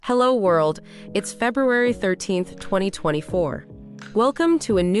Hello world, it's February 13th, 2024. Welcome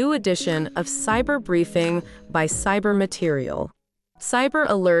to a new edition of Cyber Briefing by Cyber Material. Cyber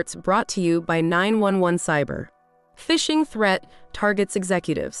alerts brought to you by 911 Cyber. Phishing threat targets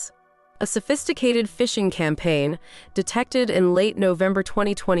executives. A sophisticated phishing campaign, detected in late November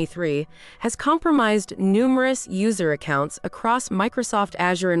 2023, has compromised numerous user accounts across Microsoft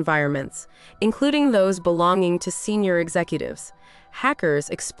Azure environments, including those belonging to senior executives. Hackers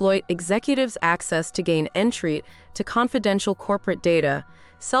exploit executives' access to gain entry to confidential corporate data,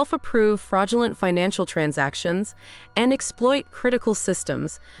 self-approve fraudulent financial transactions, and exploit critical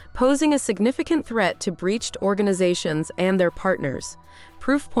systems, posing a significant threat to breached organizations and their partners.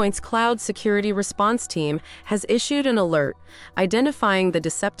 Proofpoint's Cloud Security Response Team has issued an alert, identifying the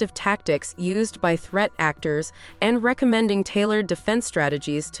deceptive tactics used by threat actors and recommending tailored defense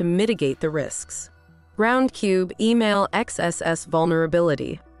strategies to mitigate the risks. Roundcube Email XSS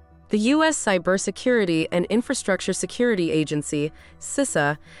Vulnerability. The U.S. Cybersecurity and Infrastructure Security Agency,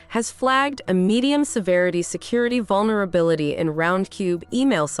 CISA, has flagged a medium-severity security vulnerability in Roundcube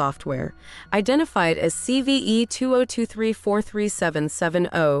email software, identified as CVE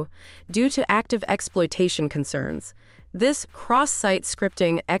 2023-43770, due to active exploitation concerns. This cross-site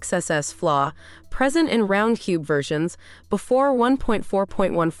scripting XSS flaw, present in Roundcube versions before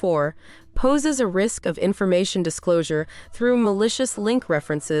 1.4.14, poses a risk of information disclosure through malicious link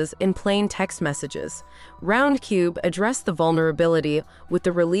references in plain text messages. Roundcube addressed the vulnerability with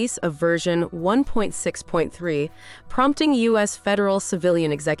the release of version 1.6.3, prompting U.S. Federal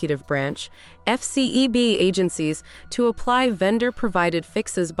Civilian Executive Branch (FCEB) agencies to apply vendor-provided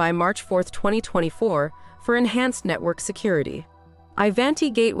fixes by March 4, 2024, for enhanced network security.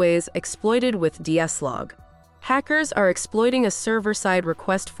 Ivanti gateways exploited with DSLog. Hackers are exploiting a server-side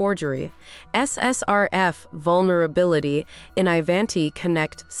request forgery (SSRF) vulnerability in Ivanti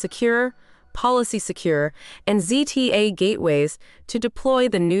Connect Secure, Policy Secure, and ZTA gateways to deploy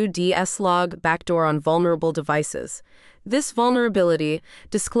the new DSLog backdoor on vulnerable devices. This vulnerability,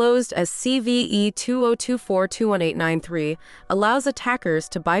 disclosed as CVE 2024-21893, allows attackers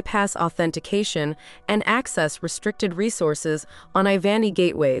to bypass authentication and access restricted resources on Ivanti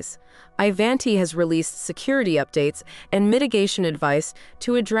gateways. Ivanti has released security updates and mitigation advice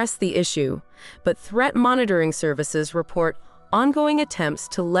to address the issue, but threat monitoring services report ongoing attempts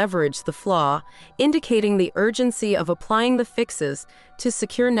to leverage the flaw, indicating the urgency of applying the fixes to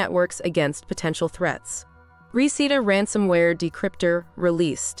secure networks against potential threats. Reseda ransomware decryptor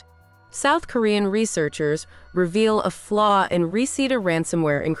released. South Korean researchers reveal a flaw in Reseda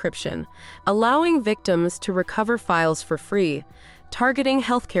ransomware encryption, allowing victims to recover files for free, targeting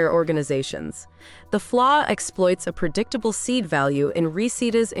healthcare organizations. The flaw exploits a predictable seed value in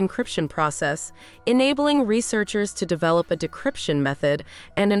Reseda's encryption process, enabling researchers to develop a decryption method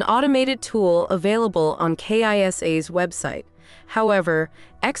and an automated tool available on KISA's website. However,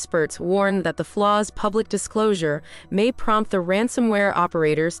 experts warn that the flaw's public disclosure may prompt the ransomware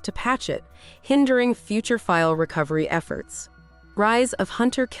operators to patch it, hindering future file recovery efforts. Rise of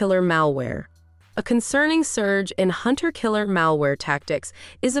hunter-killer malware. A concerning surge in hunter-killer malware tactics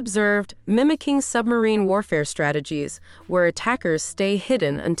is observed, mimicking submarine warfare strategies, where attackers stay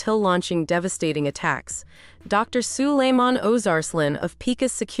hidden until launching devastating attacks. Dr. Suleiman Ozarslan of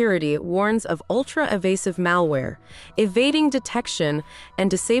Picus Security warns of ultra-evasive malware, evading detection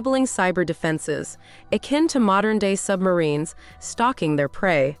and disabling cyber defenses, akin to modern-day submarines stalking their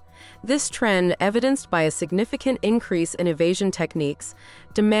prey. This trend, evidenced by a significant increase in evasion techniques,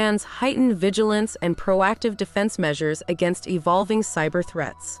 demands heightened vigilance and proactive defense measures against evolving cyber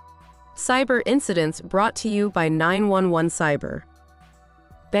threats. Cyber incidents brought to you by 911 Cyber.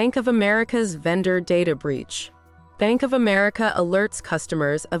 Bank of America's vendor data breach. Bank of America alerts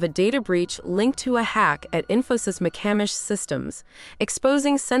customers of a data breach linked to a hack at Infosys McCamish Systems,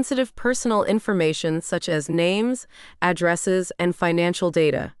 exposing sensitive personal information such as names, addresses, and financial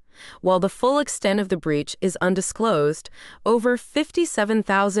data. While the full extent of the breach is undisclosed, over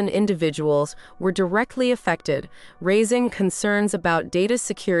 57,000 individuals were directly affected, raising concerns about data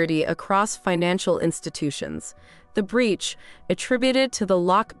security across financial institutions. The breach, attributed to the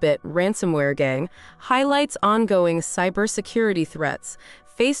Lockbit ransomware gang, highlights ongoing cybersecurity threats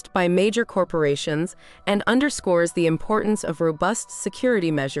faced by major corporations and underscores the importance of robust security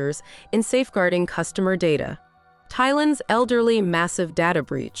measures in safeguarding customer data. Thailand's elderly massive data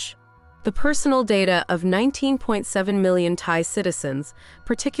breach. The personal data of 19.7 million Thai citizens,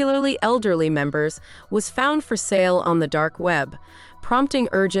 particularly elderly members, was found for sale on the dark web, prompting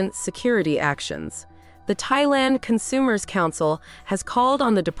urgent security actions. The Thailand Consumers Council has called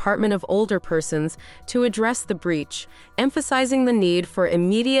on the Department of Older Persons to address the breach, emphasizing the need for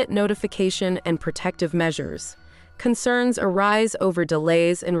immediate notification and protective measures. Concerns arise over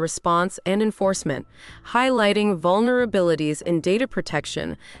delays in response and enforcement, highlighting vulnerabilities in data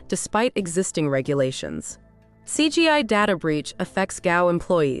protection despite existing regulations. CGI data breach affects GAO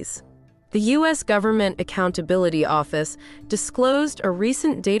employees. The U.S. Government Accountability Office disclosed a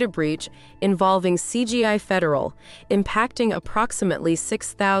recent data breach involving CGI Federal, impacting approximately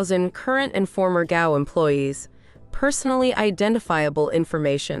 6,000 current and former GAO employees. Personally identifiable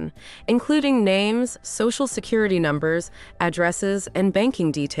information, including names, social security numbers, addresses, and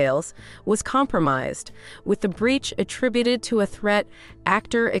banking details, was compromised, with the breach attributed to a threat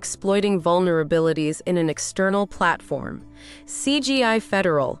actor exploiting vulnerabilities in an external platform. CGI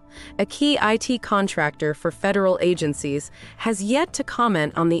Federal, a key IT contractor for federal agencies, has yet to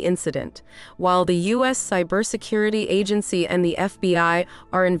comment on the incident, while the U.S. Cybersecurity Agency and the FBI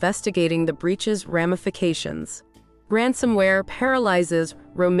are investigating the breach's ramifications. Ransomware paralyzes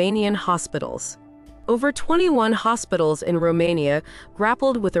Romanian hospitals. Over 21 hospitals in Romania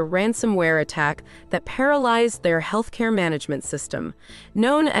grappled with a ransomware attack that paralyzed their healthcare management system,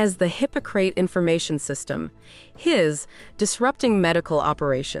 known as the Hippocrate Information System, HIS, disrupting medical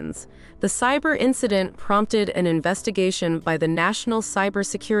operations. The cyber incident prompted an investigation by the National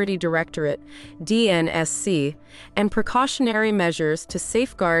Cybersecurity Directorate, DNSC, and precautionary measures to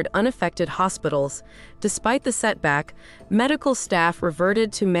safeguard unaffected hospitals. Despite the setback, medical staff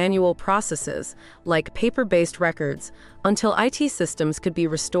reverted to manual processes, like paper-based records, until IT systems could be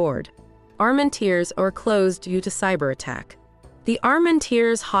restored. Armentières are closed due to cyber attack. The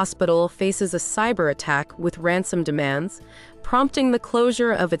Armentières Hospital faces a cyber attack with ransom demands, prompting the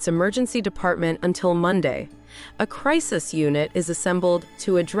closure of its emergency department until Monday. A crisis unit is assembled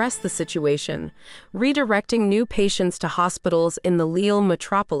to address the situation, redirecting new patients to hospitals in the Lille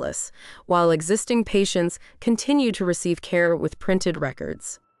metropolis, while existing patients continue to receive care with printed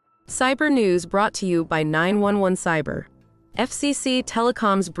records. Cyber News brought to you by 911 Cyber. FCC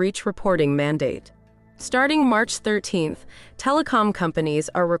Telecom's breach reporting mandate. Starting March 13th, telecom companies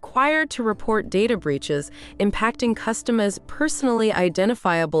are required to report data breaches impacting customers' personally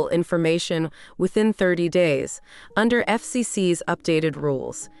identifiable information within 30 days, under FCC's updated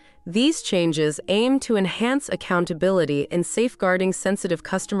rules. These changes aim to enhance accountability in safeguarding sensitive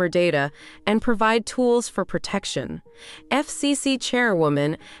customer data and provide tools for protection. FCC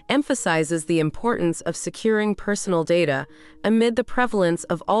Chairwoman emphasizes the importance of securing personal data amid the prevalence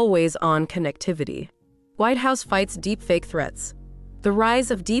of always-on connectivity. White House fights deepfake threats. The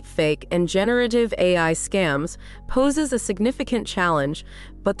rise of deepfake and generative AI scams poses a significant challenge,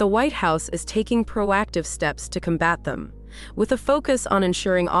 but the White House is taking proactive steps to combat them. With a focus on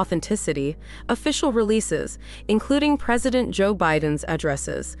ensuring authenticity, official releases, including President Joe Biden's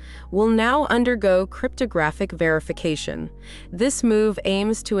addresses, will now undergo cryptographic verification. This move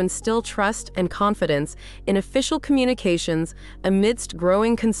aims to instill trust and confidence in official communications amidst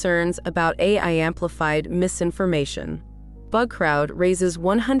growing concerns about AI-amplified misinformation. Bugcrowd raises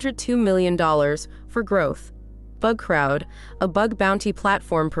 $102 million for growth. Bugcrowd, a bug bounty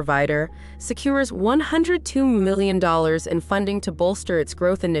platform provider, secures $102 million in funding to bolster its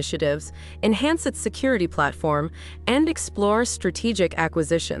growth initiatives, enhance its security platform, and explore strategic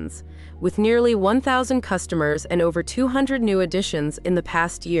acquisitions. With nearly 1,000 customers and over 200 new additions in the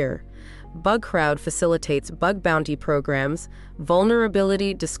past year, Bugcrowd facilitates bug bounty programs,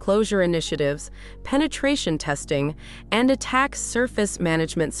 vulnerability disclosure initiatives, penetration testing, and attack surface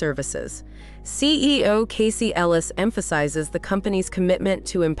management services. CEO Casey Ellis emphasizes the company's commitment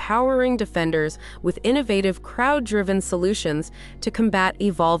to empowering defenders with innovative crowd-driven solutions to combat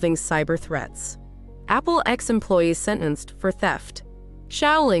evolving cyber threats. Apple ex-employee sentenced for theft.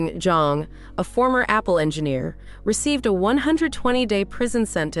 Xiaoling Zhang, a former Apple engineer, received a 120-day prison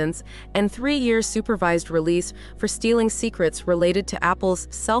sentence and 3-year supervised release for stealing secrets related to Apple's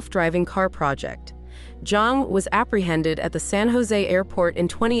self-driving car project. Zhang was apprehended at the San Jose airport in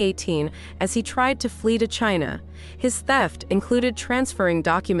 2018 as he tried to flee to China. His theft included transferring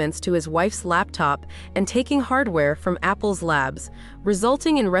documents to his wife's laptop and taking hardware from Apple's labs,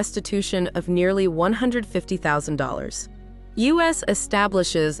 resulting in restitution of nearly $150,000. U.S.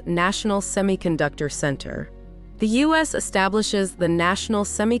 establishes National Semiconductor Center. The U.S. establishes the National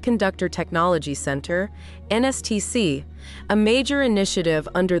Semiconductor Technology Center, NSTC, a major initiative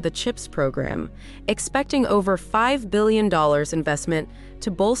under the CHIPS program, expecting over $5 billion investment to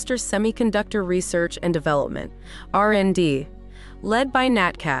bolster semiconductor research and development, R&D. Led by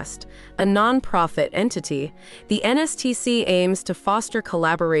Natcast, a nonprofit entity, the NSTC aims to foster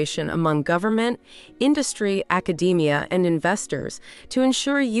collaboration among government, industry, academia, and investors to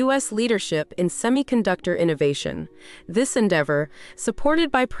ensure U.S. leadership in semiconductor innovation. This endeavor, supported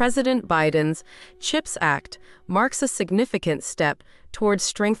by President Biden's CHIPS Act, marks a significant step towards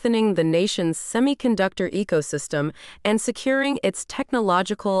strengthening the nation's semiconductor ecosystem and securing its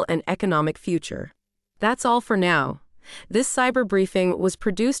technological and economic future. That's all for now. This cyber briefing was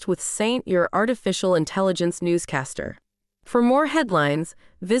produced with Saint, your artificial intelligence newscaster. For more headlines,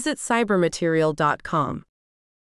 visit cybermaterial.com.